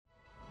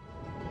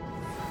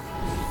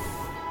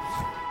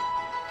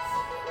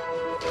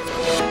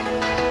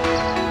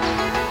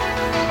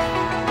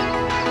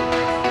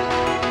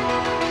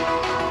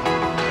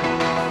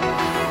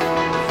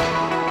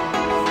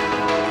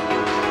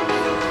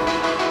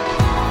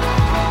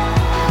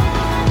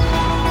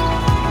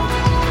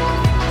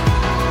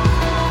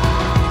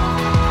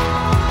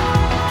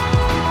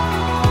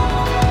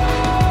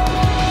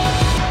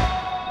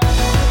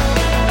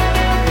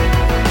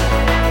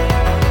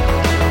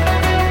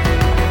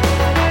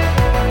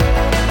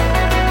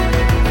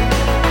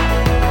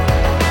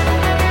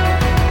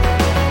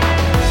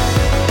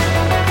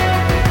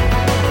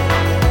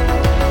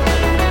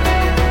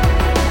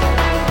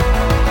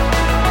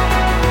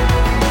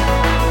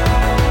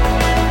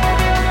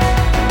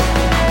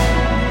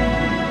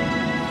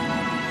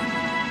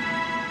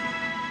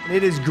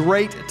It is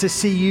great to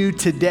see you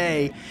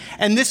today.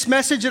 And this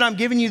message that I'm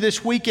giving you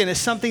this weekend is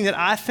something that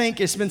I think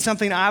has been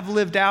something I've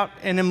lived out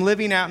and am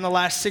living out in the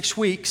last 6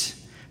 weeks.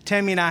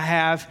 Tammy and I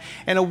have,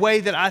 in a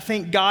way that I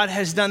think God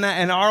has done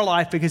that in our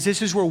life, because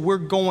this is where we're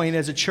going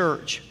as a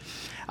church.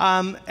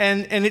 And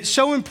it's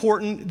so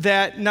important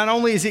that not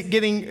only is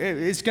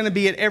it's going to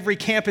be at every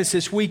campus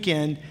this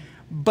weekend,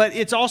 but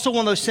it's also one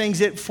of those things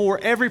that for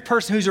every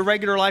person who's a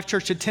regular Life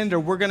Church attender,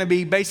 we're going to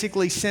be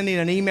basically sending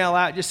an email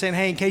out just saying,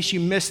 hey, in case you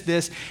missed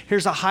this,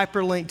 here's a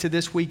hyperlink to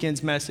this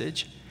weekend's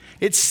message.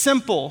 It's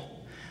simple,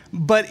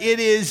 but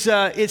it's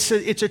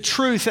a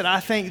truth that I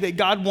think that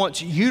God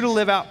wants you to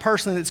live out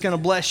personally that's going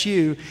to bless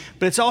you.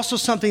 But it's also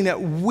something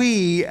that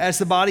we, as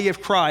the body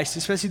of Christ,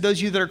 especially those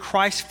of you that are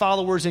Christ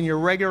followers and your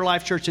regular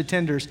Life Church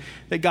attenders,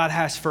 that God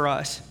has for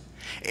us.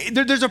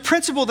 There's a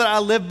principle that I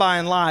live by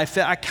in life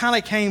that I kind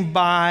of came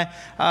by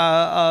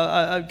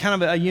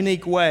kind of a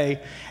unique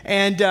way.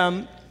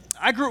 And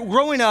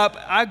growing up,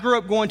 I grew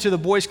up going to the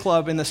boys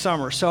club in the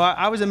summer. So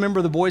I was a member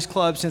of the boys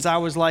club since I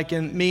was like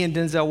me and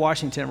Denzel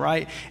Washington,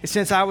 right?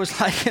 Since I was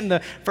like in the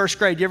first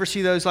grade. You ever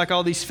see those, like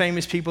all these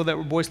famous people that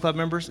were boys club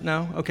members?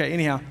 No? Okay,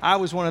 anyhow, I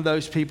was one of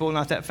those people,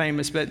 not that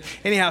famous, but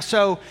anyhow.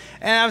 So,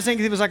 and I was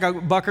thinking it was like a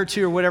buck or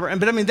two or whatever.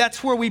 But I mean,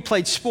 that's where we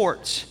played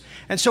sports.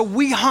 And so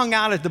we hung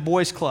out at the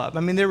boys club.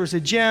 I mean, there was a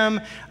gym,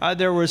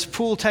 there was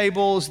pool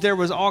tables, there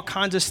was all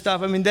kinds of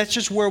stuff. I mean, that's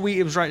just where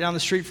it was right down the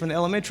street from the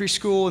elementary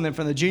school and then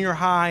from the junior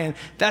high. And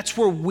that's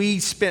where we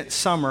spent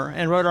summer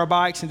and rode our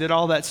bikes and did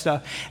all that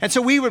stuff. And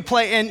so we would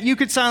play, and you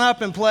could sign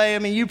up and play. I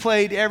mean, you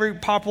played every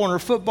Pop Warner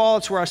football.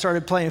 It's where I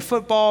started playing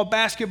football,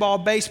 basketball,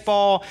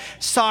 baseball,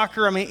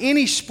 soccer. I mean,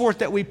 any sport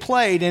that we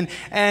played.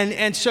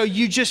 And so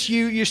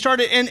you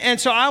started,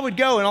 and so I would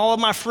go, and all of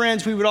my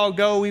friends, we would all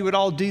go, we would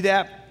all do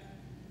that.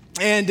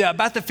 And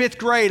about the 5th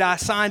grade, I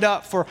signed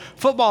up for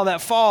football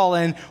that fall,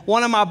 and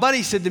one of my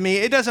buddies said to me,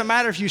 it doesn't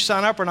matter if you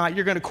sign up or not,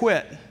 you're going to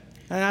quit.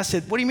 And I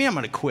said, what do you mean I'm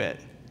going to quit?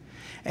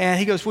 And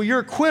he goes, well, you're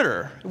a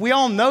quitter. We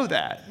all know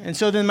that. And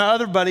so then my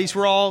other buddies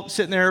were all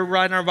sitting there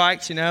riding our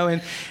bikes,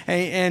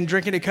 and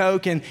drinking a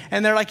Coke. And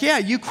they're like, yeah,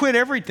 you quit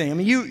everything. I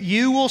mean,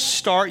 you will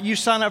start, you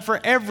sign up for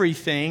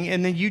everything,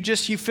 and then you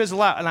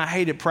fizzle out. And I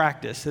hated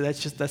practice. So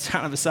that's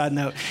kind of a side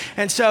note.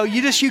 And so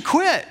you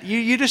quit.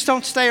 You just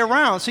don't stay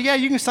around. So yeah,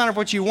 you can sign up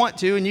what you want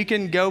to, and you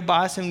can go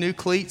buy some new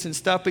cleats and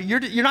stuff, but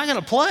you're not going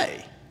to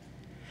play.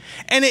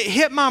 And it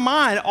hit my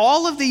mind,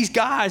 all of these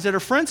guys that are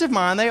friends of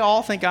mine, they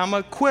all think I'm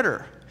a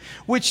quitter.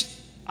 Which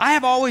I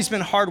have always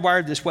been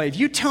hardwired this way. If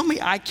you tell me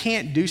I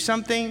can't do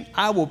something,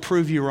 I will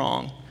prove you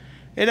wrong.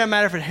 It doesn't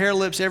matter if it hair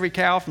lips every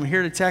cow from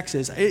here to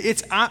Texas.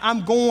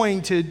 I'm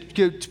going to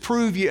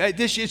prove you.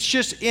 It's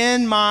just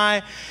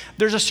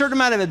there's a certain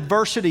amount of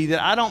adversity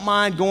that I don't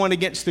mind going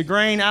against the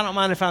grain. I don't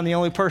mind if I'm the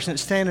only person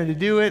that's standing to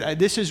do it.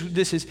 This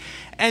is.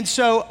 And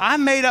so I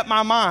made up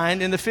my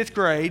mind in the 5th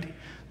grade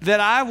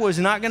that I was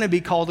not going to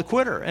be called a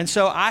quitter. And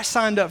so I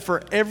signed up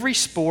for every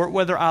sport,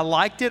 whether I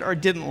liked it or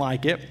didn't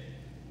like it.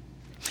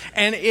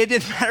 And it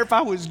didn't matter if I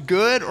was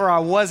good or I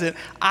wasn't.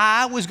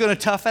 I was going to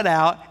tough it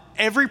out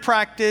every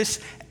practice,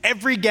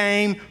 every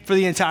game for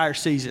the entire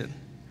season,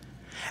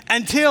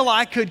 until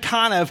I could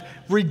kind of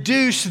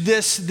reduce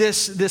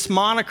this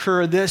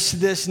moniker,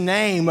 this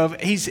name of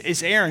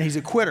it's Aaron. He's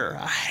a quitter.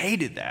 I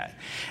hated that,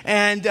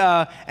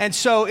 and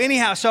so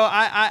anyhow, so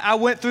I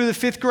went through the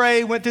 5th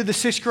grade, went through the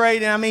 6th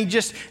grade, and I mean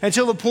just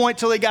until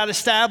it got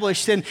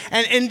established, and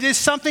it's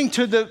something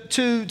to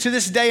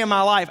this day in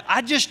my life.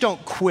 I just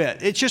don't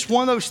quit. It's just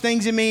one of those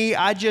things in me.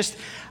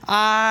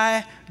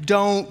 I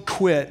don't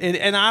quit.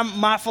 And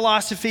my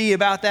philosophy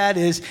about that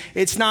is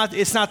it's not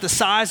the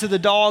size of the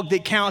dog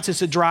that counts,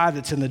 it's the drive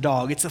that's in the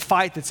dog. It's the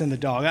fight that's in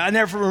the dog. I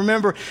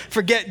never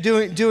forget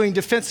doing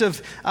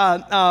defensive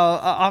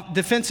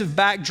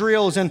back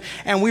drills,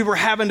 and we were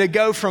having to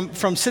go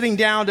from sitting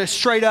down to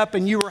straight up,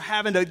 and you were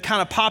having to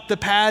kind of pop the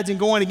pads and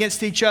going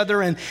against each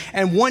other, and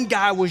one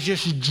guy was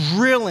just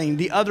drilling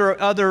the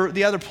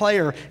other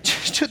player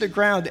just to the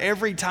ground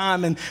every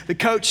time, and the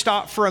coach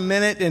stopped for a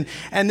minute,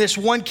 and this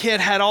one kid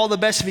had all the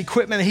best of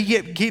equipment.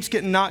 He keeps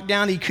getting knocked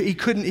down. He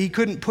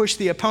couldn't push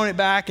the opponent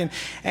back,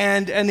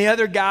 and the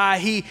other guy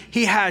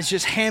he has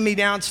just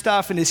hand-me-down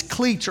stuff, and his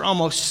cleats are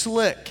almost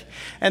slick.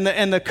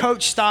 And the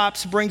coach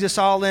stops, brings us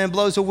all in,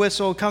 blows a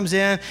whistle, comes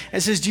in,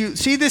 and says, "Do you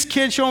see this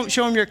kid? Show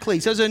him your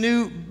cleats." Those are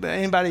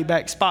anybody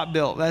back spot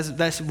built.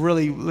 That's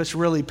really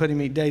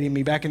dating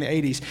me back in the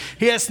 80s.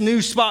 He has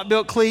new spot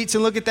built cleats,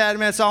 and look at that,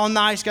 man, it's all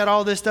nice, got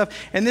all this stuff.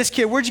 And this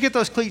kid, where'd you get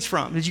those cleats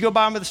from? Did you go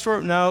buy them at the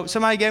store? No.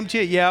 Somebody gave them to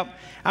you? Yep.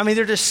 I mean,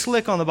 they're just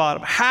slick on the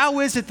bottom. How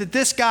is it that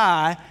this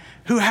guy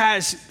who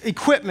has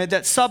equipment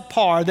that's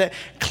subpar, that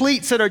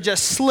cleats that are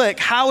just slick,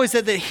 how is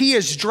it that he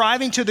is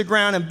driving to the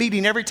ground and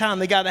beating every time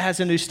the guy that has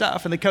the new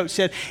stuff? And the coach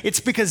said,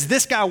 it's because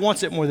this guy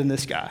wants it more than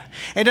this guy.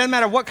 It doesn't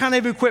matter what kind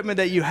of equipment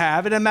that you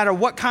have. It doesn't matter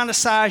what kind of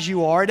size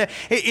you are.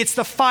 It's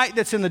the fight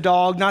that's in the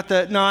dog,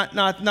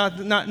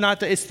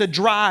 it's the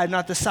drive,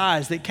 not the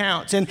size that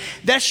counts. And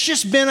that's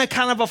just been a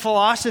kind of a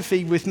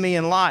philosophy with me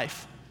in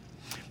life.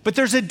 But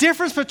there's a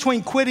difference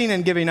between quitting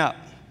and giving up.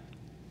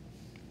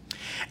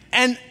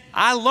 And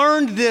I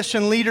learned this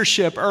in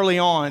leadership early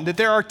on, that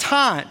there are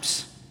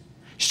times,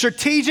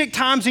 strategic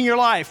times in your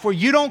life where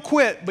you don't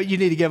quit, but you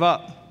need to give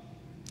up.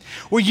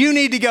 Where you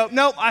need to go,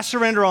 nope, I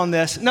surrender on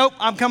this. Nope,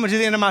 I'm coming to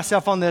the end of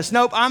myself on this.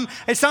 Nope,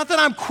 it's not that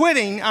I'm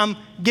quitting, I'm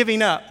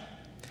giving up.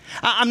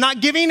 I'm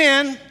not giving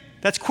in,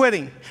 that's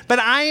quitting. But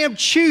I am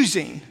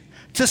choosing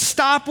to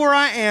stop where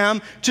I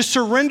am, to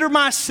surrender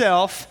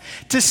myself,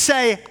 to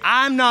say,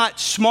 I'm not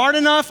smart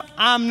enough,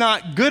 I'm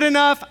not good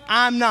enough,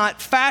 I'm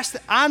not fast,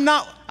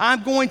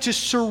 I'm going to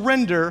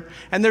surrender,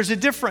 and there's a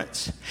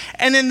difference.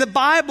 And in the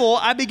Bible,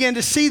 I began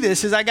to see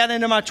this as I got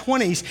into my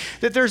 20s,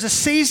 that there's a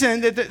season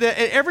that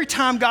every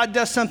time God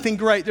does something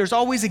great, there's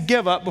always a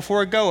give up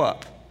before a go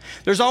up.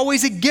 There's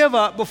always a give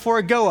up before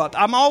a go up.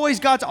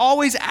 God's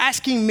always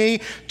asking me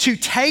to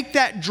take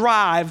that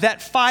drive,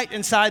 that fight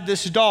inside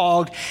this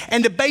dog,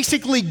 and to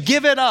basically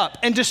give it up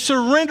and to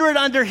surrender it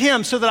under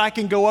Him so that I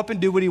can go up and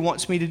do what He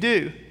wants me to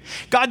do.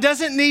 God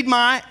doesn't need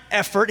my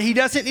effort. He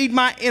doesn't need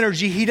my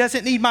energy. He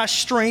doesn't need my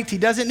strength. He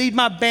doesn't need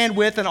my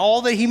bandwidth and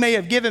all that He may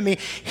have given me.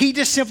 He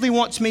just simply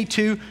wants me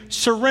to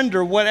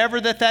surrender whatever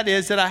that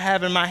is that I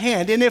have in my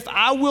hand. And if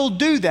I will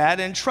do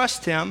that and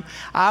trust Him,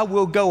 I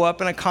will go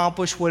up and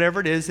accomplish whatever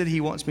it is that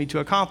He wants me to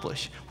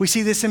accomplish. We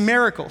see this in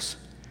miracles.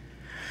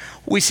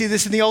 We see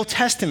this in the Old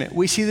Testament.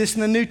 We see this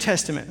in the New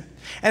Testament.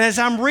 And as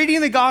I'm reading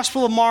the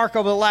Gospel of Mark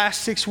over the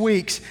last 6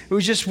 weeks, it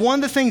was just one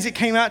of the things that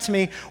came out to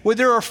me where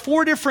there are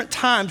 4 different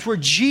times where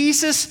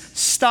Jesus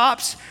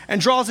stops and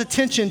draws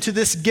attention to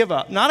this give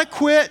up. Not a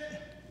quit,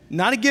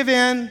 not a give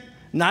in,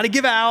 not a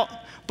give out,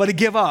 but a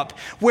give up.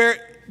 Where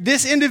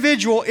this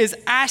individual is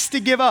asked to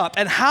give up,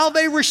 and how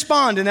they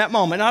respond in that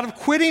moment, not of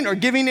quitting or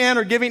giving in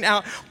or giving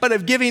out, but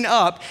of giving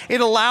up,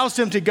 it allows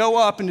them to go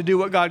up and to do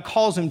what God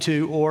calls them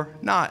to or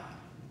not.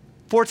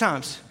 4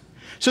 times.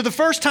 So the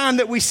first time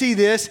that we see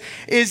this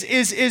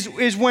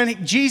is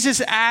when Jesus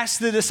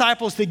asked the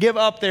disciples to give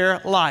up their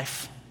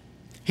life.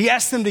 He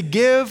asked them to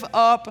give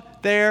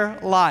up their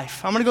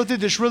life. I'm going to go through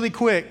this really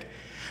quick.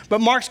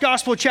 But Mark's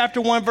Gospel,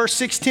 chapter 1, verse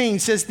 16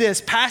 says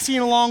this: passing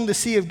along the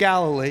Sea of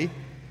Galilee.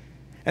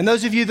 And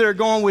those of you that are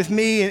going with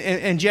me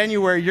in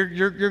January,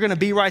 you're going to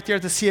be right there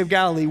at the Sea of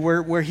Galilee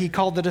where He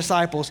called the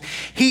disciples.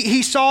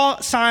 He saw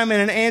Simon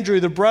and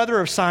Andrew, the brother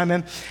of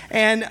Simon,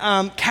 and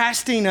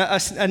casting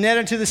a net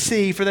into the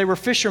sea, for they were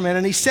fishermen.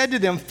 And He said to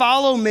them,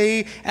 follow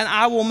me, and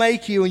I will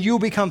make you, and you will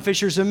become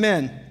fishers of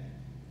men.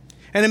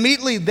 And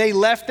immediately they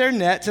left their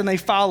nets, and they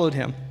followed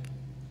Him.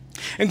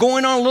 And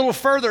going on a little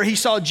further, He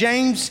saw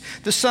James,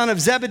 the son of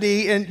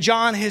Zebedee, and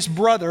John, his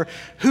brother,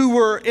 who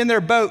were in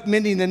their boat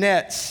mending the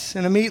nets.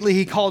 And immediately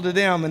He called to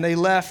them, and they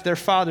left their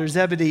father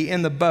Zebedee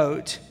in the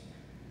boat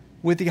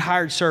with the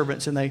hired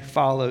servants, and they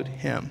followed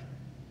Him.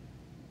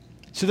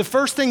 So the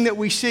first thing that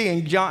we see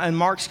in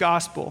Mark's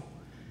gospel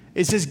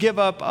is this give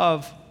up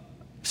of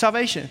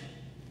salvation,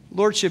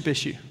 lordship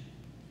issue.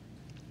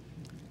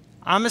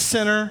 I'm a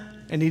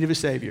sinner in need of a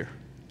Savior.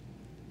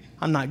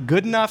 I'm not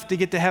good enough to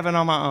get to heaven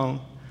on my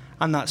own.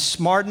 I'm not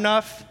smart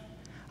enough.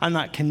 I'm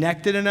not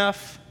connected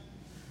enough.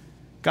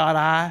 God,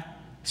 I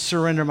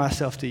surrender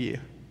myself to You.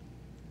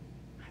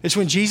 It's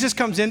when Jesus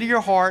comes into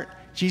your heart,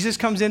 Jesus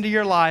comes into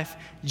your life,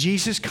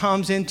 Jesus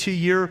comes into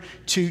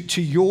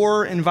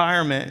your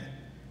environment,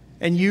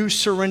 and you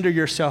surrender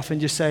yourself and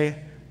just say,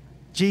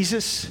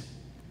 Jesus,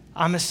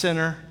 I'm a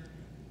sinner.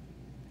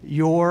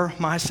 You're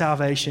my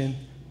salvation.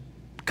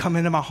 Come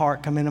into my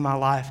heart, come into my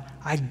life.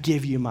 I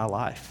give You my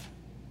life.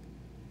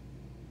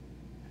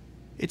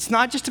 It's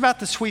not just about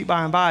the sweet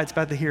by and by, it's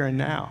about the here and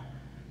now.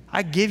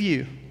 I give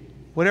You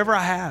whatever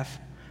I have.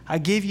 I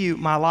give You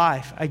my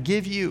life. I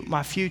give You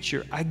my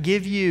future. I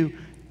give You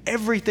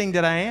everything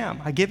that I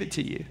am. I give it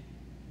to You.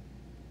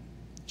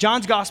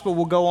 John's gospel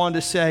will go on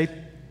to say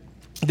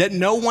that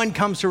no one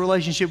comes to a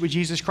relationship with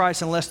Jesus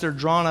Christ unless they're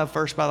drawn up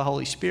first by the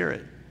Holy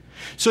Spirit.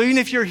 So even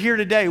if you're here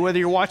today, whether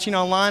you're watching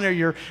online or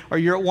you're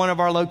at one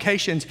of our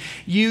locations,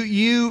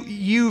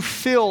 you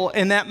feel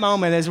in that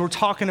moment as we're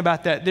talking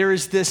about that, there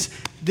is this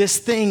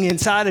thing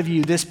inside of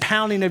you, this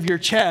pounding of your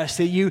chest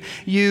that you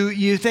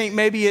think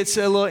maybe it's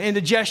a little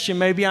indigestion,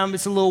 maybe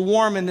it's a little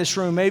warm in this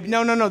room. Maybe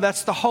no,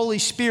 that's the Holy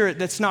Spirit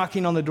that's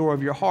knocking on the door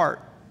of your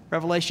heart.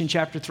 Revelation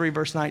chapter 3,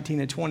 verse 19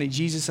 and 20,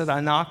 Jesus said,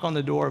 I knock on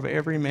the door of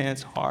every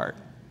man's heart.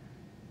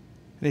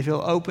 And if He'll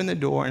open the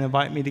door and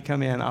invite me to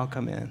come in, I'll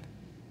come in.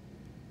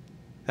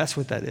 That's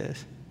what that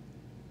is.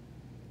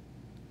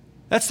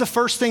 That's the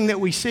first thing that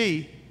we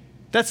see.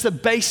 That's the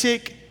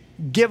basic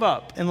give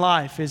up in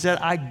life, is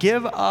that I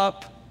give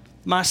up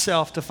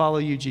myself to follow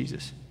You,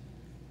 Jesus.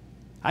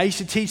 I used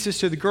to teach this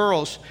to the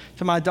girls,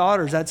 to my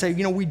daughters. I'd say,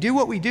 we do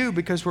what we do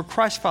because we're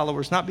Christ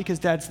followers, not because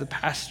Dad's the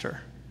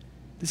pastor.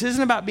 This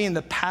isn't about being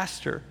the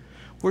pastor.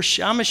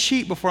 I'm a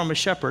sheep before I'm a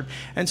shepherd.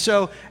 And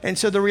so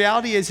the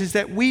reality is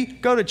that we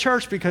go to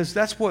church because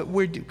that's what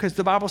we do, because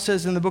the Bible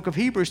says in the book of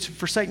Hebrews to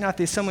forsake not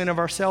the assembling of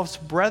ourselves,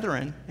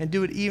 brethren, and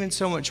do it even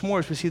so much more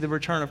as we see the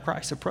return of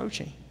Christ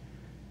approaching.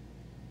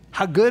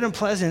 How good and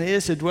pleasant it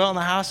is to dwell in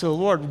the house of the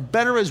Lord.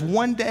 Better is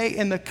one day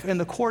in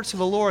the courts of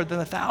the Lord than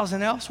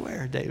 1,000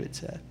 elsewhere, David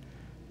said.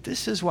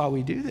 This is why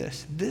we do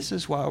this. This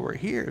is why we're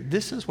here.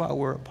 This is why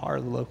we're a part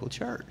of the local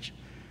church.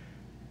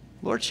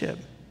 Lordship,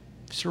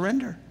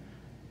 surrender.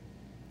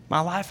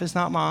 My life is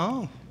not my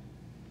own.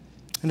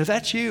 And if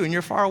that's you and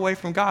you're far away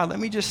from God, let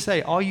me just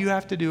say, all you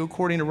have to do,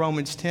 according to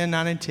Romans 10,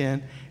 9, and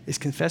 10, is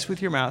confess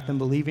with your mouth and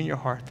believe in your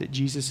heart that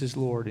Jesus is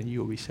Lord, and you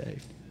will be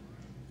saved.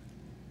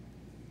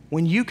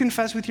 When you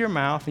confess with your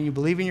mouth and you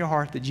believe in your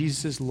heart that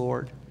Jesus is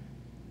Lord,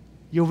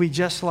 you'll be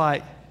just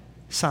like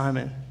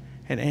Simon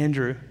and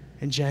Andrew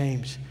and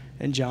James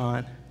and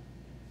John,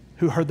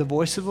 who heard the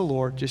voice of the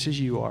Lord just as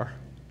you are,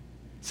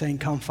 saying,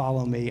 come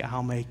follow me,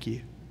 I'll make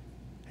you.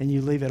 And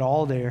you leave it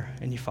all there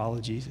and you follow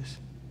Jesus.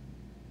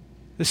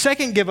 The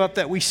second give up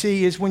that we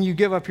see is when you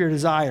give up your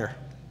desire.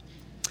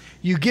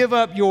 You give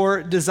up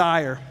your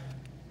desire.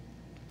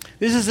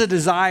 This is a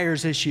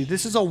desires issue.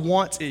 This is a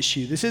wants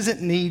issue. This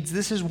isn't needs,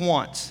 this is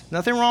wants.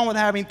 Nothing wrong with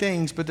having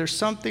things, but there's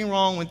something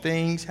wrong when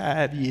things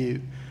have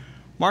you.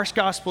 Mark's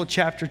Gospel,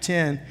 chapter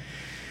 10.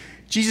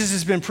 Jesus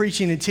has been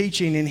preaching and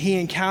teaching, and he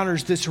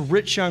encounters this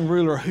rich young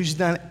ruler who's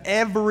done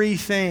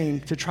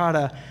everything to try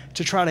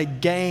to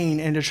gain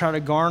and to try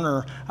to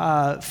garner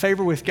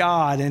favor with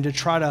God and to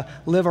try to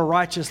live a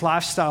righteous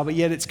lifestyle, but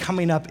yet it's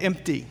coming up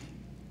empty.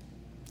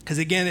 Because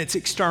again, it's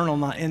external,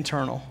 not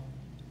internal.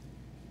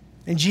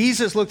 And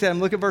Jesus looked at him,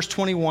 look at verse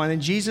 21,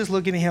 and Jesus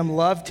looking at him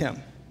loved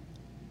him.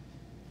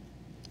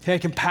 He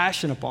had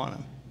compassion upon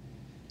him.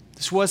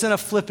 This wasn't a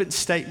flippant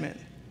statement.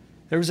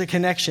 There was a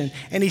connection.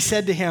 And he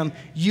said to him,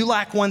 you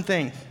lack one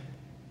thing.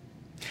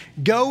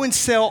 Go and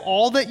sell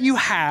all that you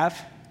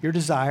have, your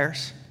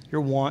desires,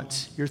 your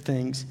wants, your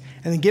things,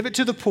 and then give it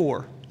to the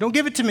poor. Don't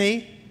give it to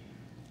me.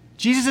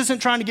 Jesus isn't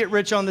trying to get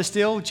rich on this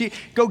deal.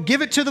 Go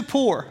give it to the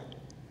poor.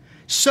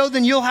 So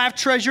then you'll have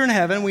treasure in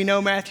heaven. We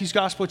know Matthew's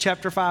Gospel,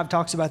 chapter 5,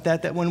 talks about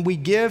that when we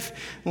give,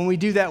 when we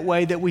do that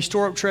way, that we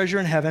store up treasure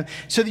in heaven,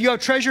 so that you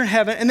have treasure in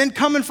heaven, and then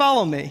come and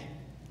follow me.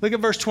 Look at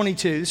verse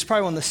 22. This is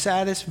probably one of the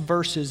saddest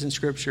verses in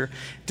Scripture.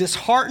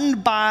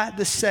 Disheartened by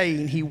the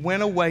saying, he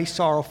went away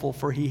sorrowful,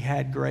 for he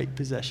had great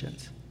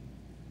possessions.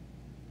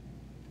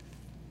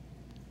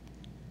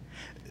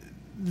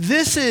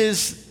 This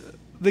is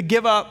the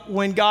give up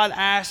when God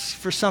asks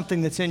for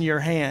something that's in your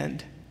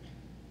hand.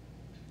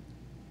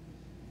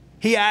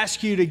 He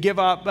asks you to give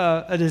up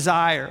a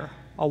desire,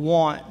 a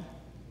want.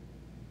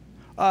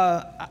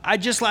 I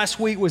just last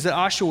week was at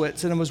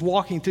Auschwitz, and I was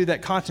walking through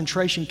that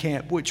concentration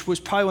camp, which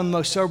was probably one of the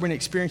most sobering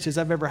experiences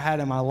I've ever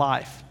had in my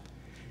life.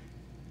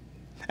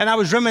 And I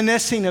was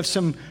reminiscing of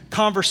some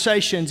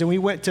conversations, and we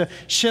went to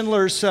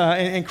Schindler's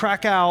in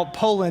Krakow,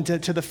 Poland,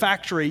 to the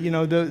factory. You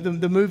know,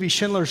 the movie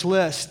Schindler's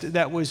List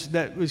that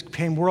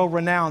became world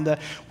renowned,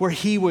 where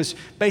he was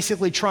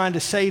basically trying to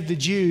save the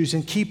Jews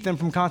and keep them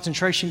from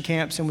concentration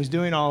camps, and was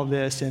doing all of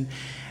this.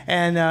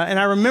 And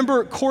I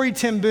remember Corrie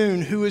ten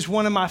Boom, who is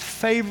one of my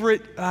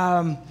favorite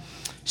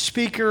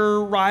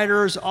speaker,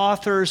 writers,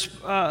 authors,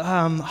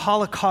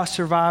 Holocaust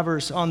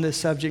survivors on this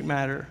subject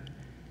matter.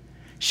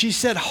 She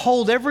said,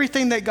 hold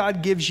everything that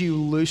God gives you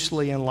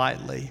loosely and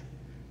lightly,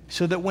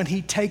 so that when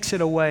he takes it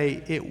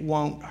away, it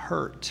won't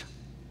hurt.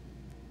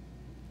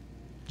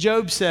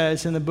 Job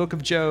says in the book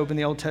of Job in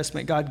the Old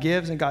Testament, God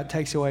gives and God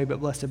takes away, but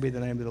blessed be the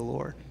name of the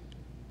Lord.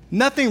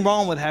 Nothing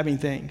wrong with having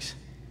things,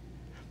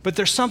 but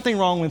there's something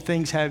wrong when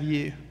things have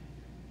you.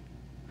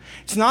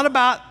 It's not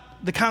about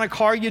the kind of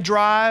car you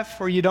drive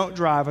or you don't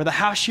drive, or the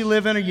house you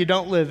live in or you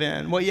don't live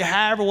in, what you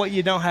have or what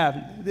you don't have.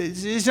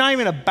 It's not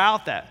even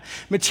about that.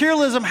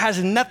 Materialism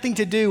has nothing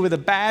to do with a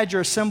badge or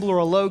a symbol or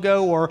a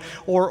logo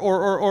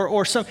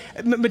or some.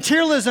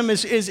 Materialism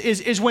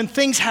is when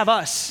things have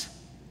us.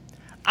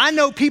 I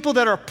know people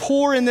that are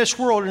poor in this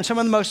world, and some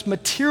of the most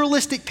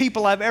materialistic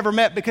people I've ever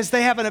met, because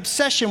they have an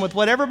obsession with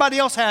what everybody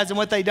else has and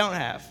what they don't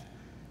have.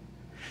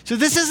 So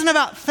this isn't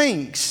about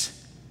things.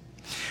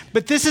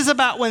 But this is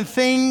about when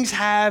things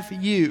have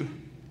you.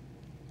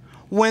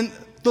 When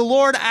the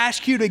Lord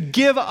asks you to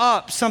give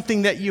up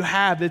something that you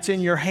have that's in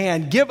your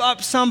hand. Give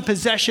up some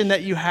possession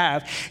that you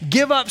have.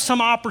 Give up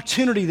some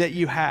opportunity that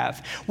you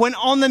have. When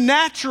on the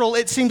natural,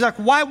 it seems like,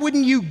 why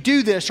wouldn't you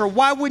do this? Or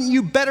why wouldn't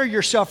you better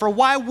yourself? Or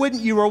why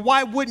wouldn't you? Or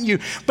why wouldn't you?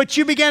 But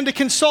you began to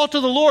consult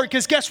to the Lord,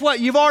 because guess what?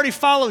 You've already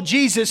followed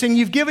Jesus, and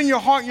you've given your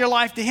heart and your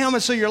life to him,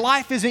 and so your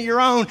life isn't your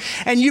own.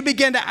 And you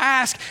begin to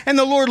ask, and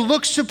the Lord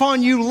looks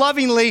upon you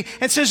lovingly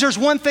and says, there's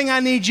one thing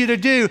I need you to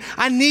do.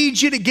 I need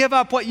you to give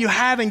up what you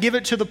have and give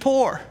it to the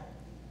poor.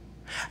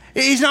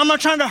 I'm not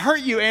trying to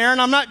hurt you, Aaron.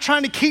 I'm not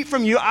trying to keep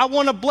from you. I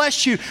want to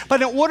bless you.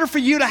 But in order for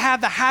you to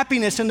have the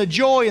happiness and the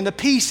joy and the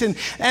peace and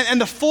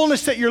the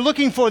fullness that you're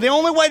looking for, the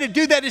only way to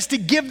do that is to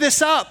give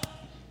this up.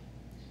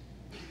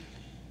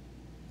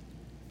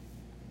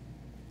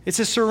 It's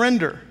a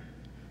surrender.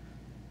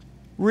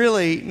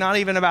 Really, not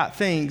even about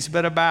things,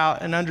 but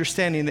about an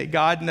understanding that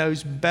God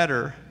knows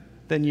better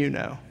than you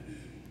know.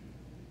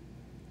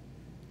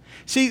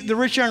 See, the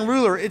rich young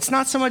ruler, it's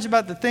not so much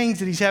about the things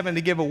that he's having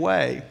to give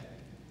away.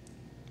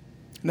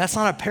 And that's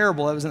not a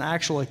parable, that was an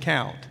actual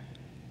account.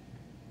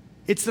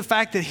 It's the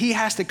fact that he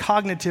has to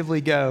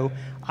cognitively go,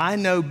 I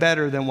know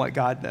better than what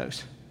God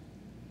knows.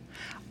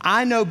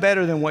 I know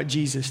better than what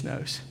Jesus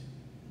knows.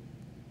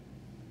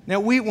 Now,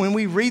 when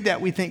we read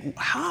that, we think,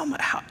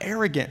 how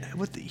arrogant,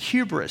 with the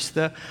hubris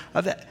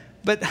of that.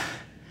 But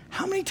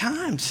how many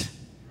times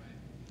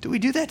do we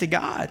do that to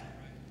God?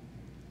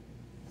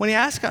 When he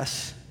asks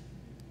us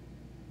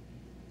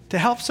to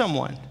help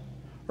someone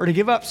or to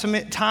give up some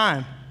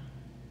time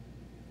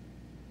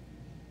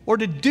or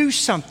to do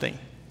something.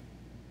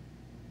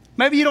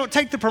 Maybe you don't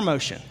take the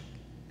promotion.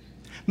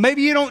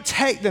 Maybe you don't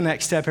take the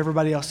next step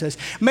everybody else says.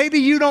 Maybe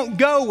you don't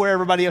go where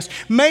everybody else.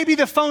 Maybe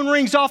the phone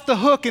rings off the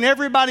hook and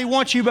everybody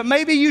wants you, but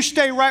maybe you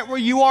stay right where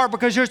you are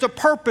because there's a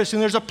purpose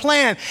and there's a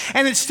plan.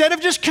 And instead of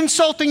just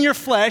consulting your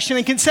flesh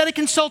and instead of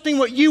consulting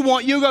what you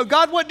want, you go,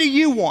 God, what do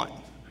you want?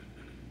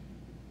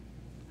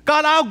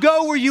 God, I'll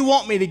go where you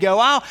want me to go.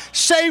 I'll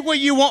say what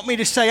you want me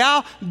to say.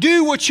 I'll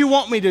do what you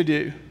want me to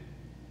do.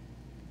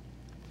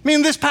 I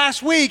mean, this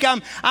past week,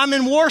 I'm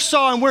in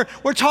Warsaw and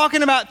we're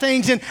talking about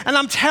things and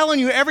I'm telling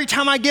you, every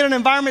time I get in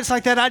environments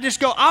like that, I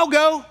just go, I'll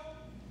go.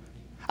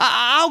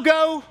 I'll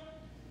go.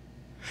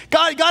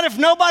 God, if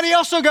nobody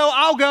else will go,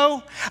 I'll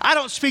go. I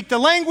don't speak the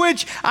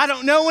language. I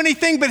don't know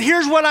anything, but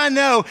here's what I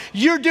know.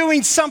 You're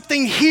doing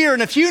something here,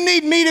 and if you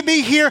need me to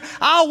be here,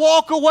 I'll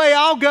walk away.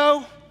 I'll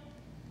go.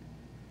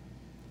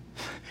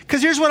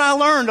 Because here's what I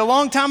learned a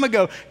long time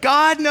ago.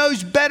 God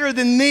knows better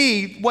than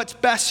me what's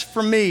best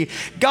for me.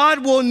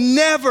 God will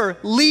never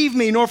leave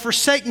me nor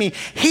forsake me.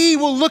 He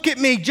will look at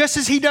me just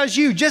as he does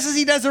you, just as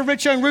he does the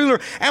rich young ruler,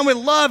 and with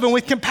love and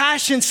with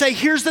compassion say,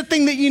 here's the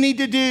thing that you need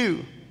to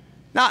do.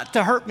 Not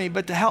to hurt me,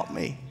 but to help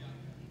me.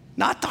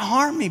 Not to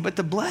harm me, but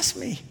to bless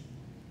me.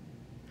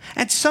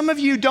 And some of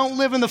you don't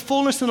live in the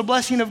fullness and the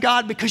blessing of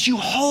God because you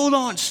hold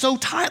on so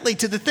tightly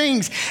to the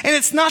things. And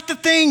it's not the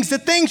things. The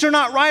things are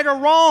not right or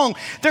wrong.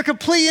 They're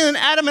completely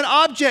inanimate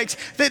objects.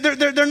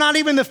 They're not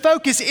even the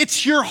focus.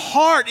 It's your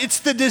heart. It's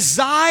the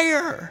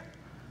desire.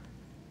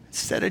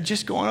 Instead of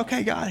just going,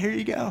 okay, God, here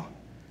you go.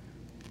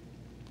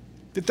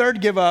 The third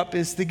give up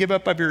is the give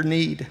up of your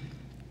need.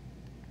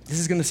 This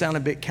is going to sound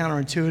a bit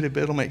counterintuitive,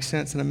 but it'll make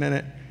sense in a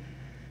minute.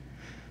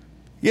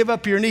 Give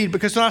up your need,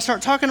 because when I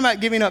start talking about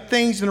giving up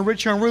things and a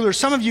rich young ruler,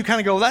 some of you kind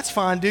of go, well, that's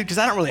fine, dude, because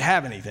I don't really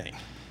have anything.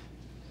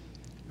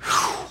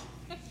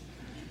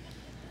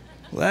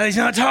 Well, he's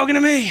not talking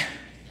to me.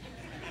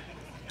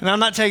 And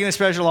I'm not taking a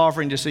special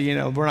offering, just so you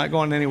know. We're not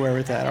going anywhere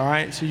with that, all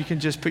right? So you can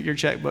just put your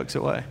checkbooks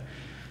away.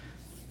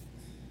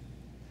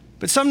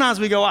 But sometimes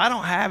we go, I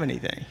don't have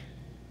anything.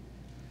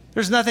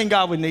 There's nothing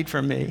God would need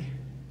from me.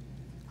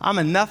 I'm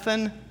a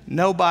nothing,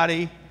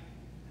 nobody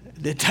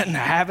that doesn't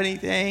have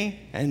anything,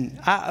 and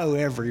I owe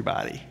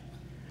everybody.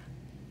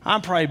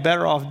 I'm probably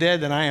better off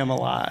dead than I am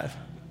alive.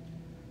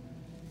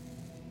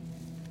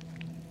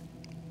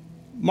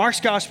 Mark's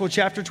Gospel,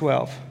 chapter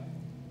 12,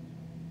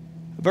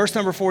 verse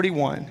number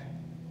 41.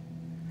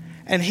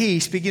 And he,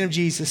 speaking of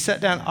Jesus, sat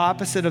down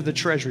opposite of the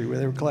treasury where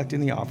they were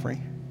collecting the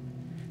offering.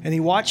 And he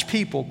watched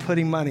people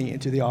putting money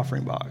into the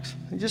offering box.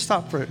 And just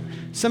stop for it.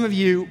 Some of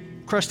you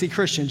crusty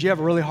Christians, you have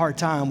a really hard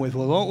time with,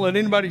 well, don't let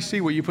anybody see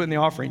what you put in the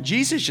offering.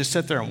 Jesus just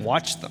sat there and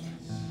watched them.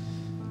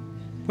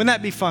 Wouldn't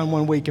that be fun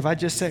one week if I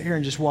just sat here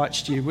and just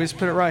watched you? We just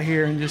put it right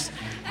here and just,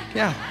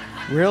 yeah,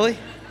 really?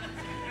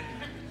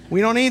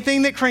 We don't need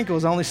anything that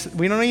crinkles.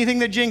 We don't need anything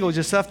that jingles,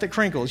 just stuff that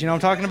crinkles. You know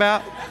what I'm talking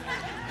about?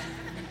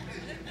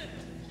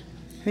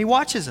 And he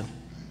watches them.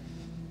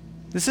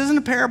 This isn't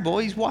a parable.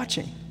 He's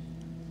watching.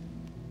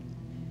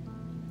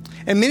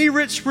 And many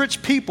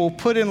rich people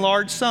put in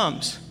large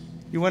sums.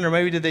 You wonder,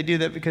 maybe did they do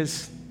that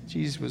because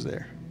Jesus was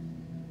there?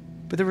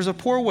 But there was a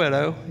poor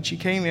widow, and she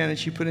came in and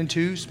she put in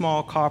 2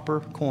 small copper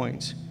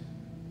coins,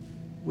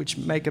 which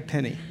make a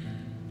penny.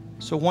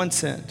 So 1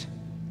 cent.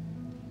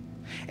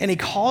 And he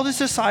called his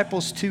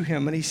disciples to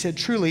him, and he said,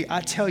 truly,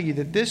 I tell you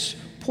that this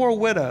poor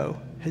widow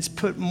has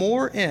put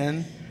more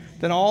in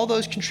than all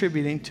those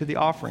contributing to the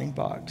offering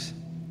box.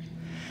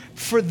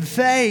 For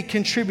they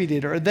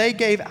contributed, or they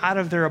gave out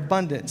of their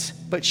abundance,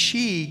 but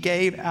she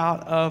gave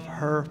out of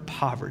her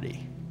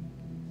poverty.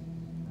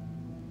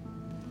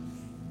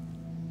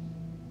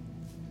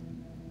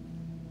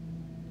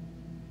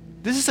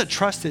 This is a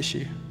trust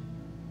issue.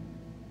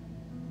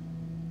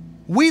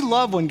 We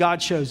love when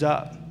God shows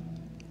up.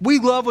 We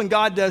love when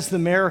God does the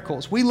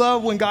miracles. We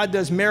love when God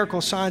does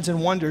miracle signs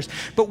and wonders.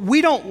 But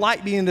we don't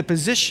like being in the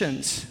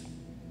positions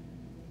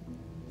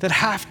that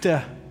have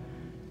to,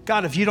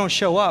 God, if you don't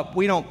show up,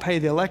 we don't pay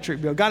the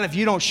electric bill. God, if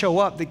you don't show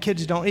up, the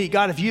kids don't eat.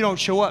 God, if you don't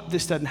show up,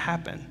 this doesn't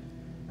happen.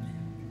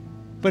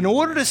 But in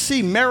order to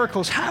see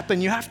miracles happen,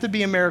 you have to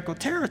be in miracle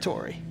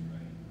territory.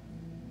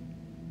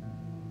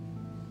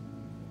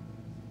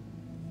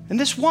 And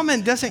this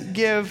woman doesn't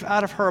give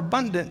out of her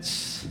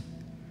abundance.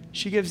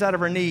 She gives out of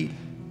her need.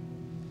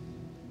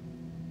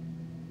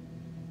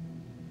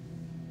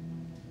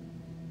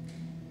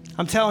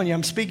 I'm telling you,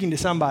 I'm speaking to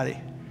somebody.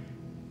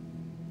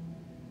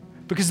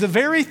 Because the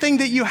very thing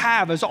that you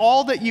have is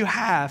all that you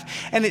have.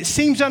 And it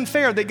seems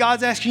unfair that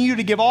God's asking you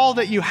to give all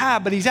that you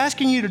have, but he's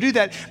asking you to do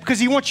that because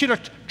he wants you to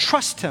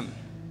trust him.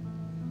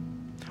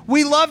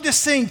 We love to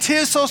sing,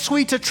 "'Tis so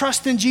sweet to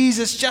trust in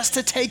Jesus, just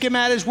to take him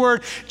at his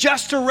word,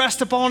 just to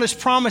rest upon his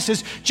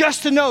promises,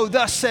 just to know,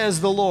 thus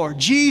says the Lord."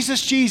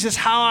 Jesus, Jesus,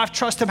 how I've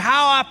trusted him,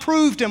 how I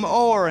proved him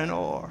o'er and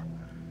o'er.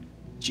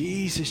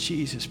 Jesus,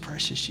 Jesus,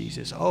 precious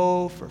Jesus.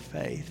 Oh, for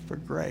faith, for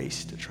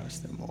grace to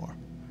trust him more.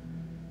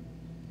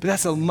 But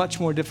that's a much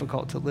more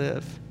difficult to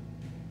live.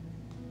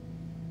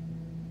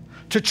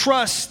 To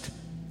trust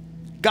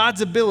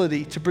God's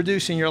ability to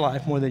produce in your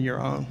life more than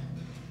your own.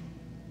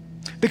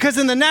 Because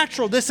in the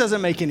natural, this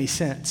doesn't make any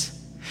sense.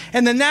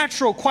 In the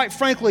natural, quite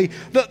frankly,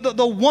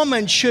 the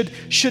woman should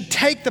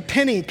take the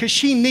penny because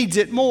she needs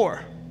it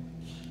more.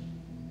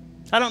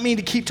 I don't mean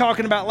to keep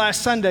talking about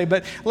last Sunday,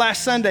 but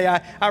last Sunday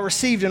I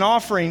received an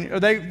offering. Or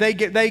they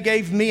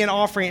gave me an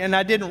offering, and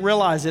I didn't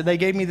realize it. They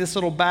gave me this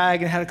little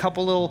bag and had a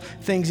couple little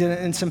things in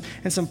it, and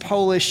some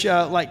Polish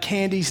like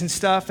candies and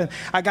stuff. And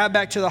I got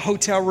back to the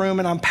hotel room,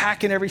 and I'm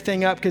packing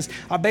everything up because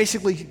I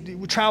basically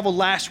traveled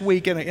last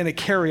week in a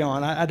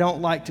carry-on. I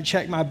don't like to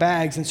check my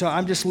bags, and so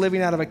I'm just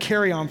living out of a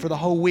carry-on for the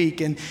whole week.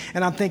 And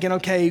I'm thinking,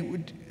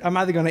 okay, I'm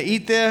either going to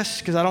eat this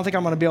because I don't think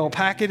I'm going to be able to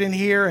pack it in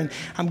here, and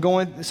I'm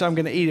going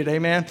to eat it,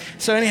 amen?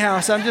 So anyhow,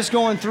 I'm just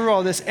going through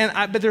all this,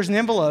 but there's an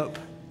envelope.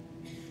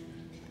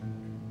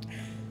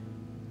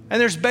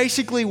 And there's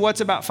basically what's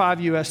about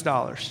 $5 US.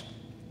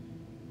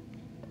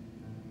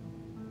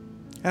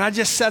 And I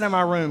just sat in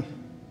my room.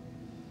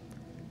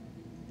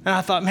 And I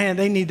thought, man,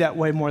 they need that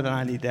way more than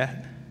I need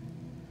that.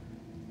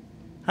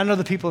 I know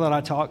the people that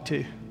I talk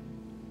to.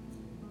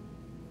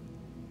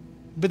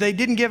 But they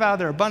didn't give out of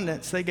their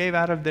abundance, they gave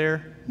out of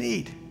their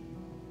need.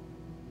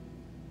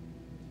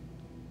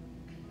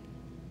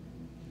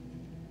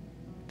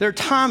 There are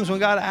times when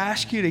God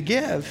asks you to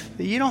give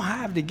that you don't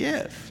have to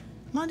give.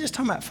 I'm not just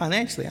talking about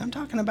financially. I'm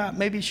talking about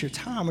maybe it's your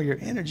time or your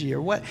energy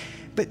or what.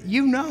 But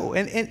you know,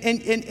 and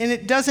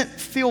it doesn't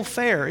feel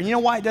fair. And you know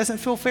why it doesn't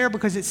feel fair?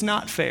 Because it's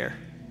not fair.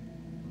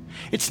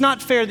 It's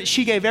not fair that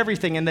she gave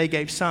everything and they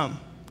gave some.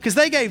 Because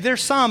they gave their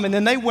some and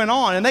then they went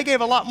on and they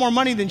gave a lot more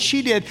money than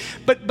she did.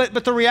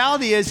 But the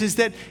reality is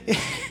that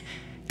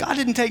God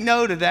didn't take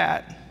note of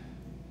that.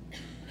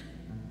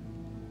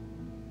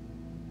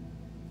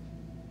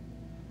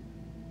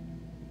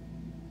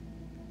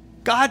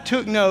 God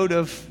took note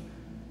of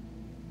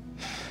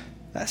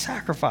that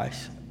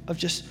sacrifice of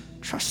just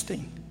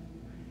trusting.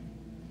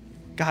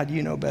 God,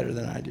 you know better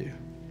than I do.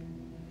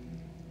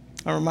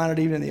 I'm reminded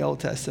even in the Old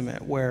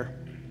Testament where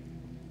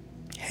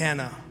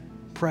Hannah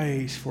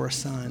prays for a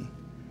son,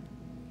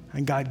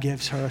 and God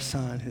gives her a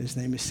son. His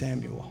name is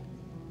Samuel.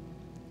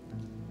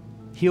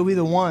 He'll be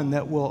the one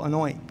that will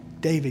anoint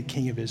David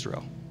king of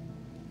Israel.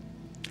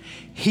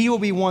 He will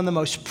be one of the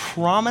most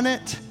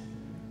prominent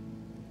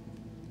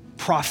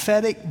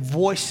prophetic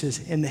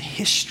voices in the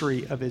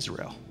history of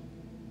Israel.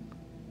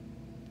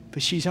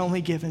 But she's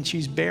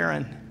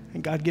barren,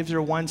 and God gives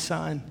her one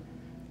son.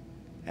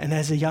 And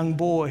as a young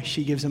boy,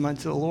 she gives him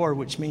unto the Lord,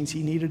 which means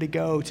he needed to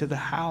go to the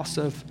house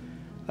of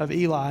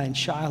Eli and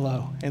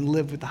Shiloh and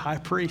live with the high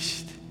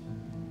priest.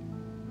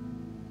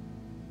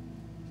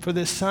 For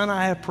this son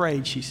I have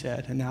prayed, she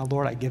said, and now,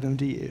 Lord, I give him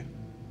to you.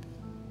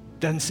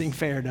 Doesn't seem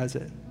fair, does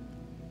it?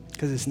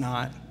 Because it's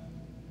not.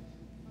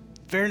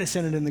 Fairness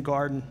ended in the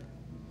garden.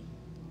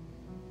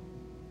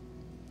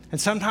 And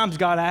sometimes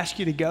God asks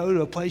you to go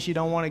to a place you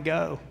don't want to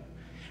go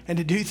and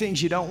to do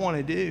things you don't want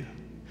to do.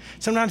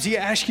 Sometimes he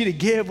asks you to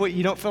give what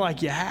you don't feel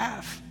like you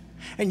have.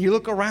 And you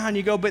look around,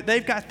 you go, but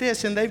they've got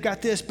this and they've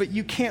got this, but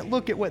you can't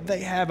look at what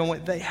they have and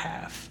what they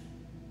have.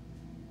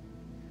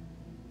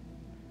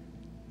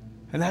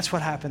 And that's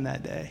what happened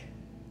that day.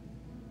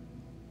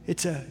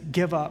 It's a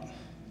give up.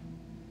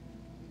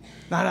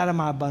 Not out of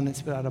my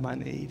abundance, but out of my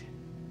need.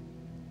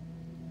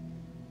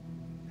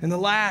 And the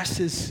last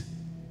is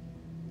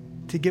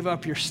to give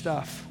up your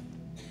stuff.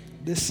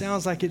 This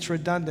sounds like it's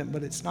redundant,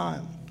 but it's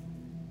not.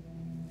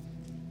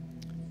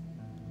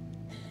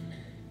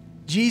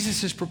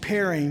 Jesus is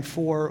preparing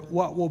for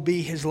what will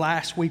be his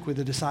last week with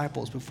the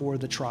disciples before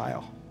the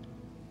trial,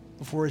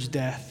 before his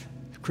death,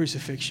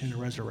 crucifixion,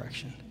 and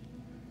resurrection.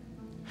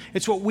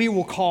 It's what we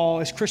will call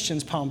as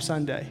Christians Palm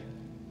Sunday.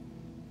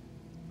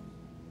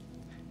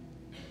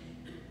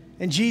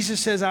 And Jesus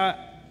says, I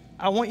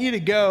want you to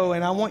go,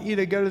 and I want you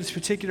to go to this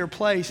particular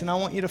place, and I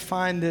want you to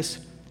find this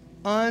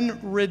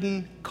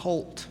unridden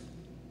colt.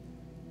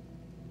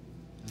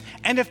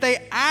 And if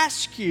they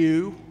ask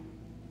you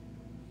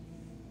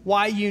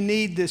why you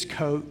need this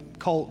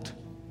colt,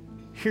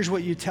 here's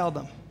what you tell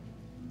them.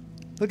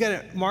 Look at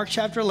it, Mark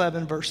chapter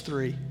 11, verse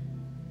 3.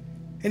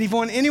 And if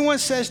anyone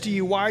says to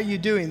you, why are you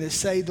doing this?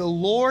 Say, the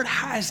Lord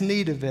has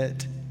need of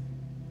it,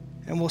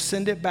 and we'll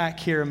send it back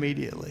here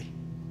immediately.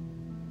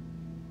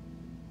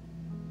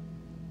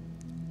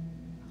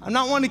 I'm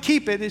not wanting to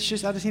keep it. It's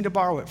just I just need to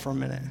borrow it for a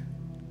minute.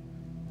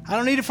 I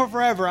don't need it for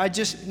forever. I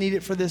just need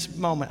it for this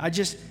moment. I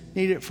just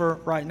need it for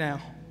right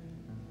now.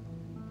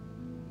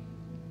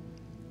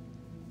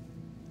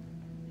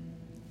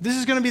 This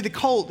is going to be the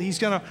colt he's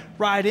going to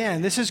ride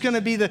in. This is going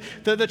to be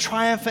the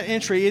triumphant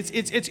entry.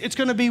 It's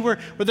going to be where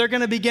they're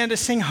going to begin to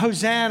sing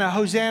Hosanna,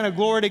 Hosanna,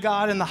 glory to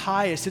God in the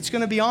highest. It's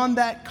going to be on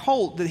that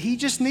colt that he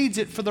just needs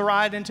it for the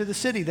ride into the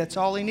city. That's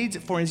all he needs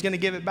it for. And he's going to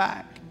give it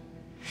back.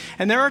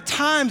 And there are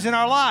times in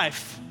our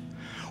life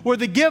where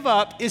the give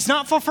up is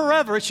not for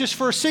forever, it's just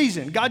for a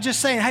season. God just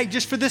saying, hey,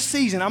 just for this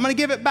season, I'm going to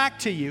give it back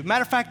to you.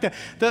 Matter of fact,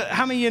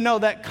 how many of you know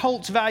that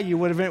colt's value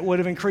would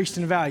have increased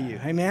in value?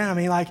 Amen? I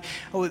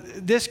mean,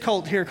 this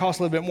colt here costs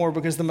a little bit more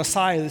because the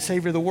Messiah, the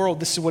Savior of the world,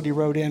 this is what he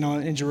rode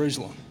in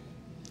Jerusalem.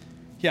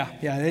 Yeah,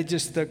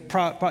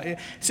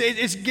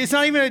 it's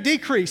not even a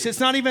decrease.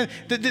 It's not even,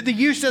 the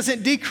use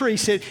doesn't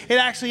decrease it. It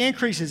actually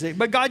increases it.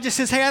 But God just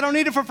says, hey, I don't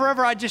need it for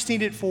forever. I just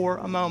need it for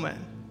a moment.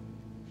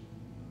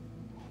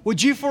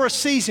 Would you for a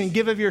season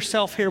give of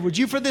yourself here? Would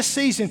you for this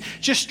season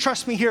just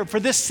trust me here? For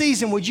this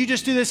season, would you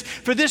just do this?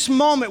 For this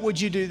moment,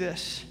 would you do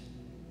this?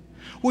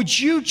 Would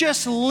you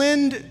just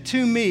lend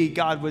to me,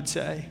 God would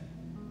say,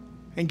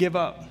 and give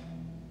up?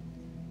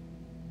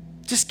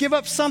 Just give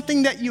up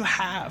something that you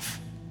have.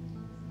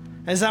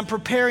 As I'm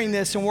preparing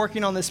this and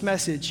working on this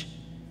message,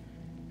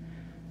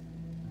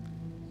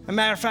 as a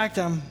matter of fact,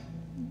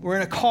 we're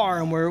in a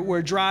car and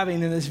we're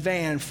driving in this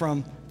van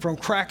from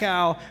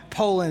Krakow,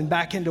 Poland,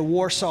 back into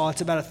Warsaw.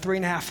 It's about a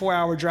 3.5, 4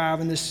 hour drive,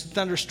 and this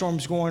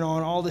thunderstorm's going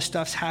on. All this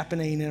stuff's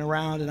happening and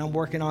around, and I'm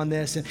working on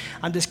this, and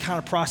I'm just kind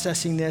of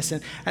processing this,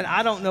 and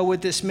I don't know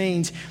what this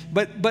means,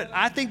 but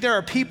I think there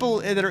are people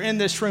that are in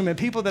this room and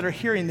people that are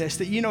hearing this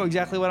that you know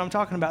exactly what I'm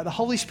talking about. The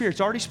Holy Spirit's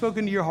already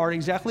spoken to your heart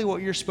exactly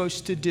what you're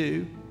supposed to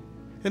do.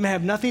 It may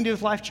have nothing to do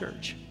with Life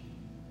Church.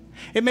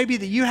 It may be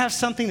that you have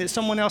something that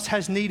someone else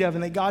has need of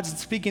and that God's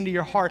speaking to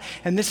your heart,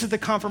 and this is the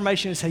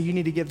confirmation to say you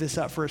need to give this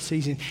up for a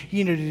season.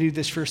 You need to do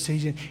this for a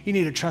season. You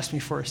need to trust me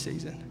for a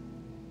season.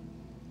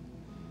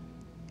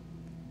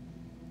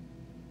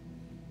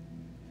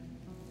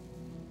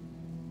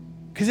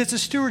 Because it's a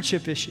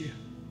stewardship issue.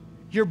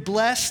 You're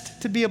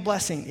blessed to be a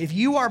blessing. If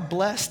you are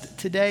blessed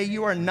today,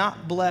 you are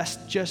not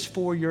blessed just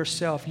for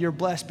yourself. You're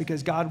blessed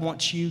because God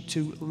wants you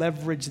to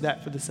leverage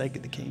that for the sake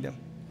of the kingdom.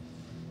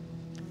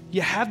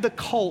 You have the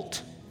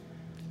colt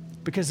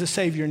because the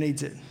Savior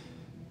needs it.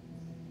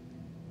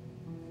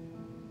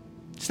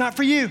 It's not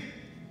for you.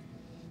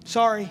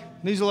 Sorry,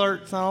 news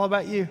alert, it's not all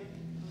about you.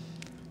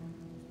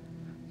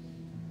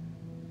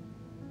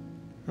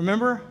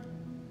 Remember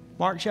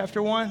Mark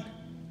chapter 1?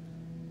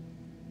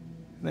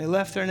 And they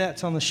left their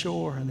nets on the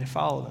shore and they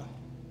followed him.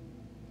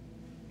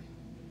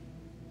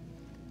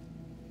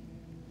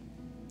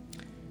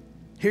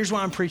 Here's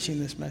why I'm preaching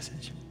this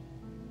message.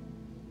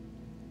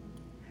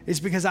 It's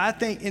because I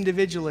think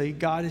individually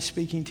God is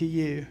speaking to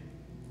you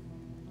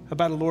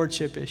about a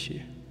lordship issue,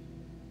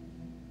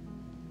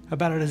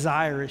 about a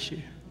desire issue,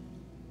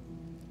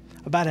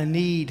 about a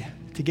need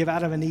to give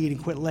out of a need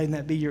and quit letting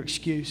that be your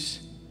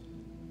excuse,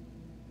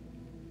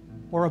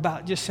 or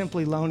about just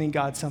simply loaning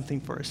God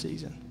something for a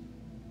season.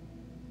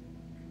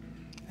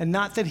 And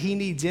not that he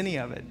needs any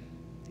of it,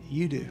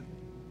 you do.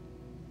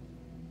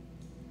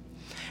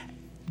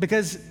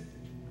 Because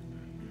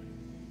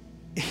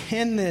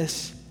in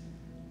this,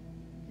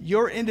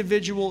 your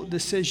individual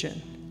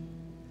decision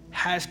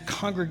has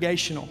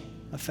congregational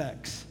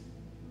effects.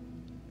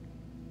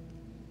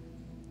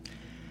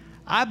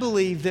 I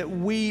believe that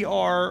we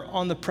are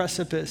on the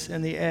precipice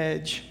and the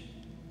edge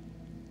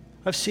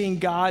of seeing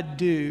God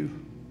do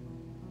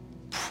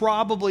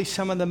probably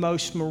some of the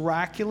most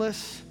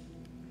miraculous,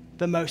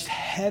 the most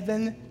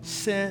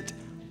heaven-sent,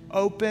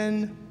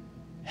 open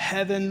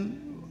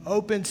heaven,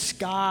 open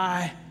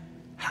sky,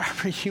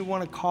 however you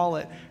want to call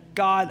it,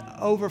 God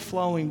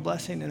overflowing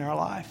blessing in our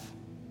life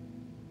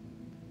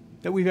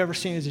that we've ever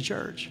seen as a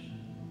church.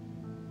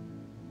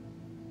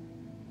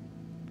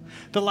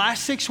 The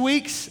last 6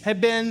 weeks have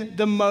been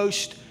the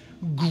most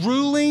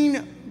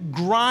grueling,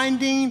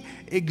 grinding,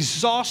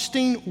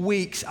 exhausting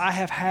weeks I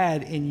have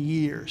had in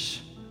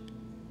years.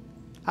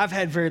 I've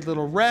had very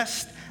little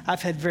rest.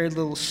 I've had very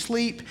little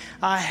sleep.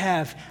 I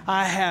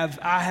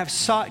have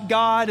sought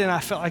God, and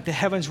I felt like the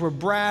heavens were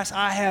brass.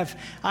 I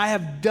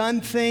have done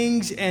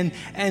things and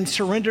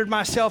surrendered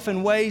myself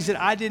in ways that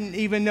I didn't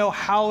even know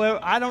how.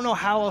 I don't know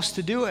how else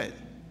to do it.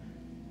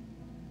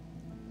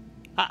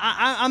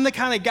 I'm the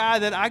kind of guy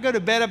that I go to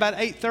bed about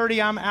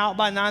 8:30. I'm out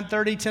by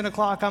 9:30, 10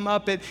 o'clock. I'm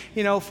up at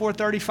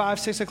 4:35,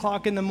 6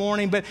 o'clock in the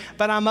morning. But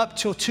I'm up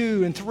till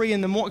 2 and 3 in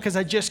the morning because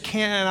I just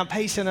can't. And I'm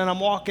pacing and I'm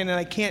walking and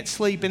I can't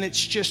sleep. And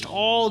it's just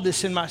all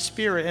this in my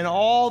spirit and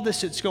all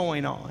this that's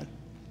going on.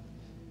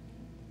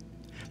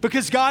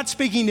 Because God's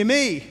speaking to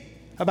me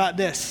about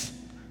this.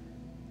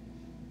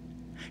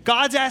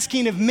 God's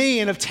asking of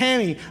me and of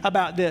Tammy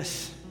about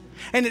this.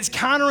 And it's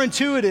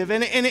counterintuitive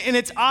and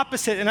it's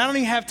opposite. And I don't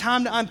even have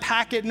time to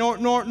unpack it,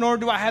 nor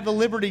do I have the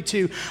liberty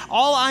to.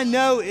 All I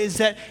know is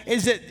that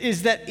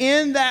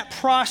in that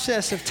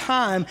process of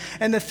time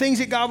and the things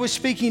that God was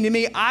speaking to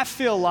me, I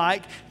feel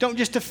like don't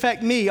just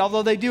affect me,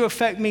 although they do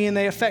affect me and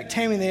they affect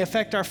Tammy and they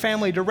affect our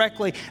family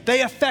directly.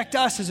 They affect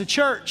us as a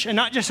church, and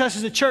not just us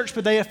as a church,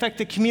 but they affect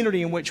the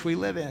community in which we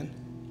live in.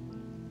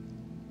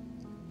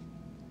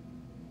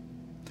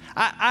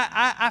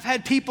 I've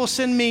had people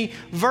send me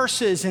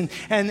verses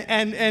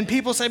and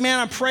people say, man,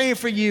 I'm praying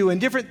for you,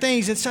 and different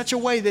things in such a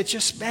way that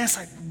just, man, it's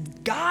like,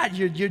 God,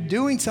 you're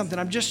doing something.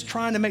 I'm just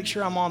trying to make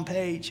sure I'm on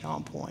page,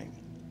 on point.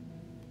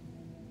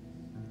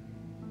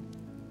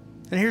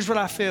 And here's what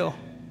I feel,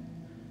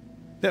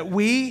 that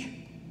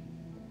we,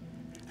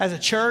 as a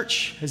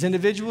church, as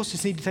individuals,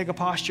 just need to take a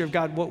posture of,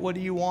 God, what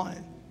do you want?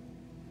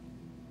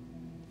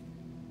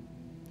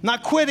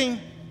 Not quitting,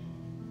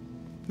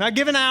 not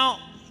giving out,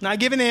 not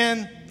giving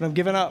in, but I'm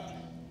giving up.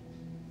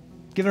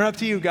 Giving it up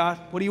to you, God.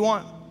 What do you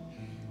want?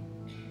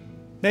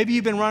 Maybe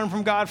you've been running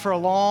from God for a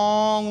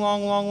long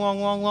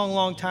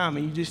time,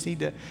 and you just need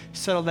to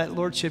settle that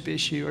lordship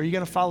issue. Are you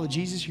going to follow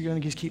Jesus, or are you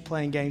going to just keep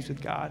playing games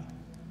with God?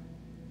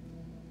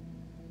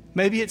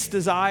 Maybe it's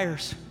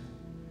desires.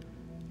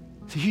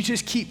 So you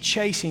just keep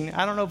chasing.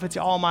 I don't know if it's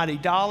the almighty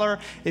dollar,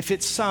 if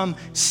it's some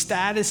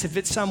status, if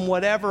it's some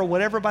whatever,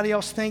 what everybody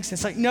else thinks.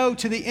 It's like, no,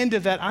 to the end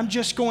of that, I'm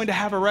just going to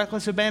have a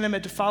reckless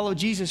abandonment to follow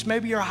Jesus.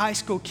 Maybe you're a high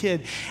school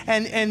kid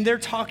and they're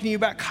talking to you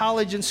about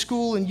college and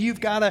school, and you've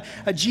got a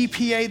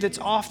GPA that's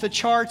off the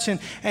charts, and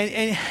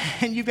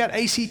you've got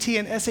ACT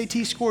and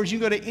SAT scores. You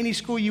go to any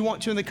school you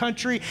want to in the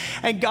country,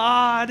 and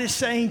God is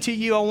saying to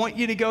you, I want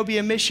you to go be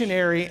a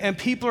missionary, and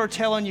people are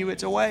telling you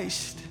it's a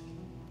waste.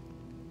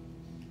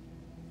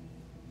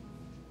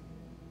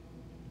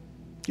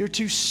 You're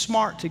too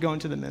smart to go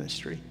into the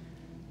ministry.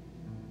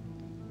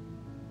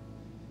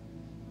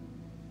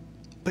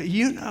 But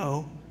you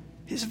know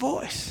his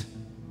voice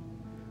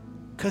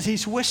because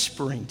he's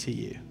whispering to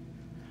you.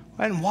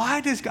 And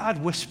why does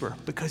God whisper?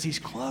 Because he's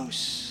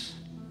close.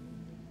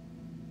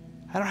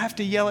 I don't have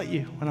to yell at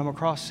you when I'm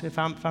across, if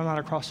I'm not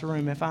across the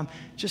room. If I'm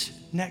just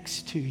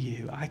next to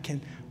you, I can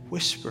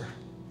whisper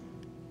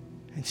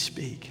and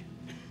speak.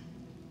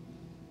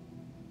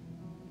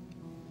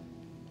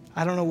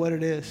 I don't know what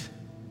it is,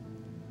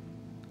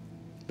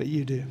 but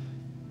you do.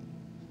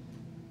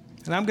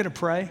 And I'm going to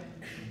pray.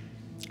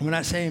 And when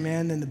I say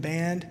amen, then the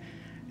band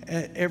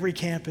at every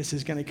campus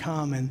is going to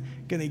come and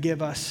going to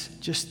give us,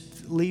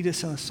 just lead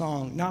us in a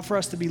song. Not for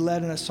us to be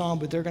led in a song,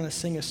 but they're going to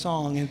sing a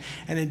song.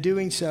 And in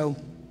doing so,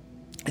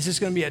 it's just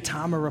going to be a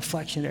time of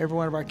reflection at every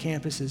one of our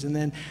campuses. And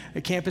then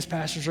the campus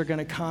pastors are going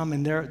to come,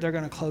 and they're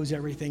going to close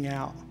everything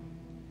out.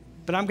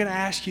 But I'm going to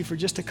ask you for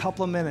just a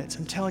couple of minutes.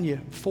 I'm telling you,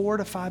 4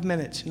 to 5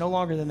 minutes, no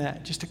longer than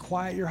that, just to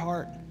quiet your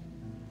heart.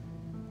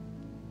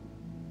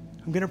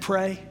 I'm going to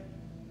pray.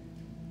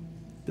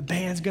 The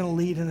band's going to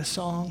lead in a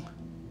song.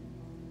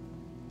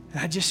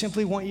 And I just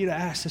simply want you to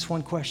ask this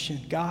one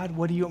question. God,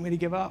 what do you want me to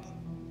give up?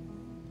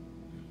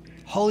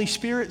 Holy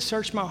Spirit,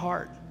 search my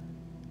heart.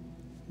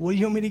 What do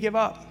you want me to give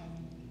up?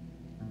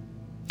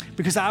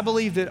 Because I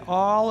believe that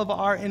all of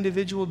our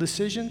individual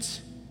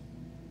decisions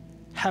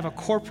have a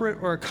corporate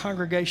or a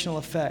congregational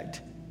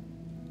effect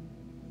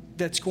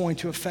that's going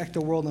to affect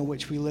the world in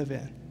which we live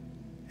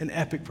in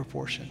epic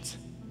proportions.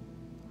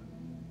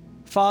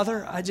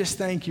 Father, I just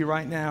thank you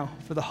right now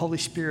for the Holy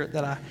Spirit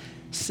that I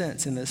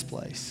sense in this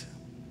place.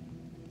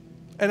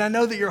 And I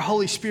know that your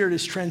Holy Spirit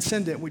is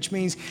transcendent, which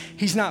means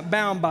he's not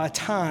bound by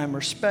time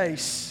or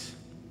space.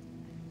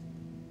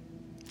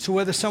 So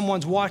whether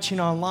someone's watching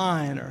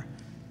online or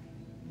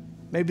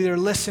maybe they're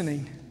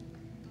listening,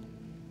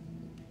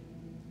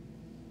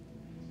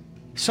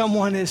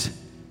 someone is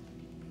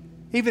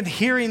even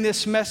hearing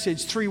this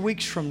message 3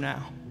 weeks from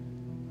now,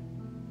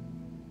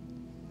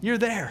 you're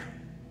there.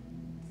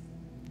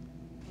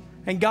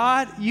 And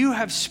God, you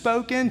have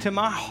spoken to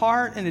my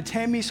heart and to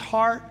Tammy's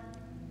heart.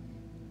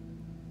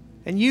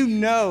 And you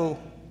know,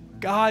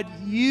 God,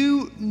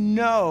 you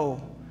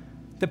know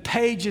the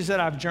pages that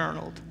I've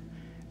journaled,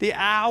 the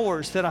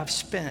hours that I've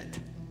spent.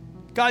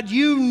 God,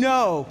 you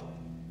know.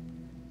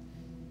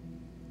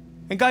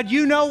 And God,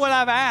 you know what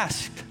I've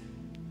asked.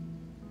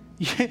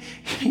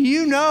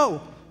 You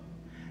know,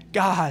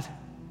 God.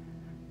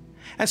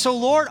 And so,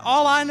 Lord,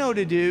 all I know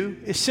to do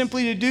is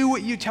simply to do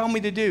what you tell me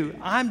to do.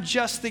 I'm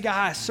just the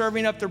guy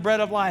serving up the bread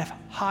of life,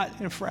 hot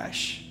and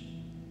fresh.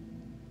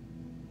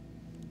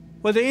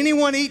 Whether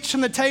anyone eats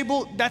from the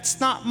table, that's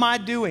not my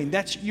doing.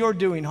 That's your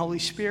doing, Holy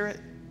Spirit.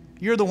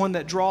 You're the one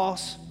that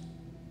draws.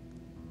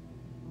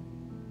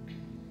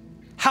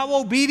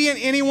 How obedient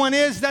anyone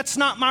is, that's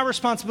not my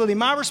responsibility.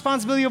 My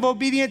responsibility of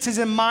obedience is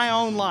in my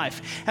own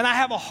life. And I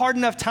have a hard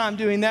enough time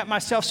doing that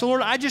myself. So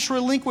Lord, I just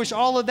relinquish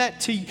all of that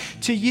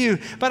to you.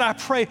 But I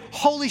pray,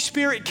 Holy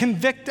Spirit,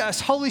 convict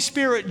us. Holy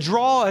Spirit,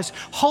 draw us.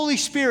 Holy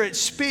Spirit,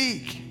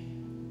 speak.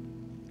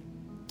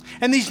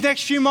 And these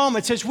next few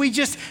moments, as we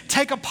just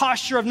take a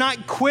posture of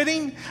not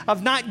quitting,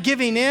 of not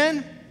giving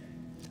in,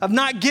 of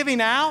not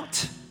giving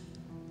out,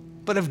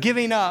 but of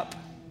giving up.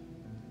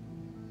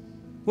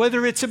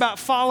 Whether it's about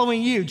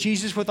following you,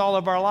 Jesus, with all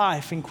of our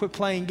life and quit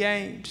playing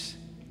games.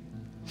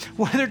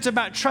 Whether it's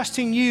about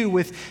trusting you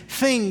with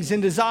things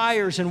and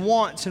desires and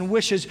wants and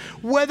wishes.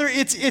 Whether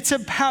it's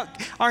about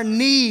our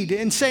need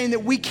and saying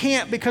that we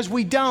can't because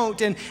we don't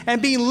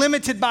and being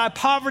limited by a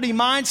poverty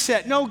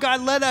mindset. No, God,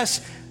 let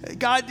us,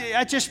 God,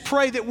 I just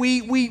pray that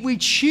we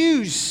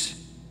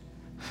choose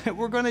that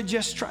we're going to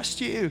just trust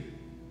you.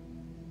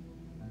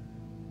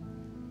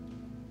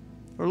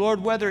 Or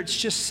Lord, whether it's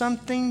just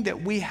something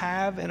that we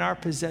have in our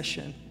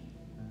possession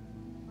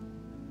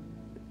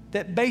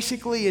that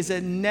basically is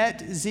a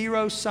net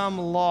zero-sum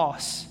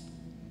loss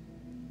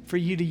for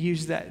you to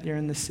use that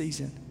during this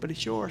season, but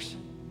it's yours.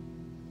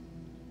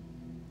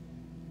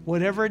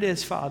 Whatever it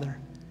is, Father,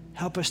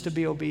 help us to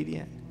be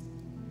obedient.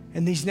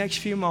 In these next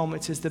few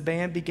moments, as the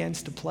band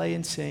begins to play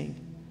and sing,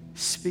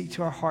 speak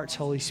to our hearts,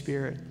 Holy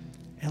Spirit,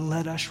 and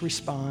let us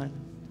respond,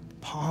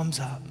 palms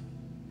up,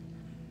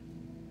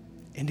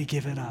 and to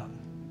give it up.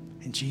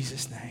 In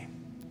Jesus' name,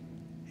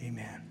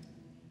 amen.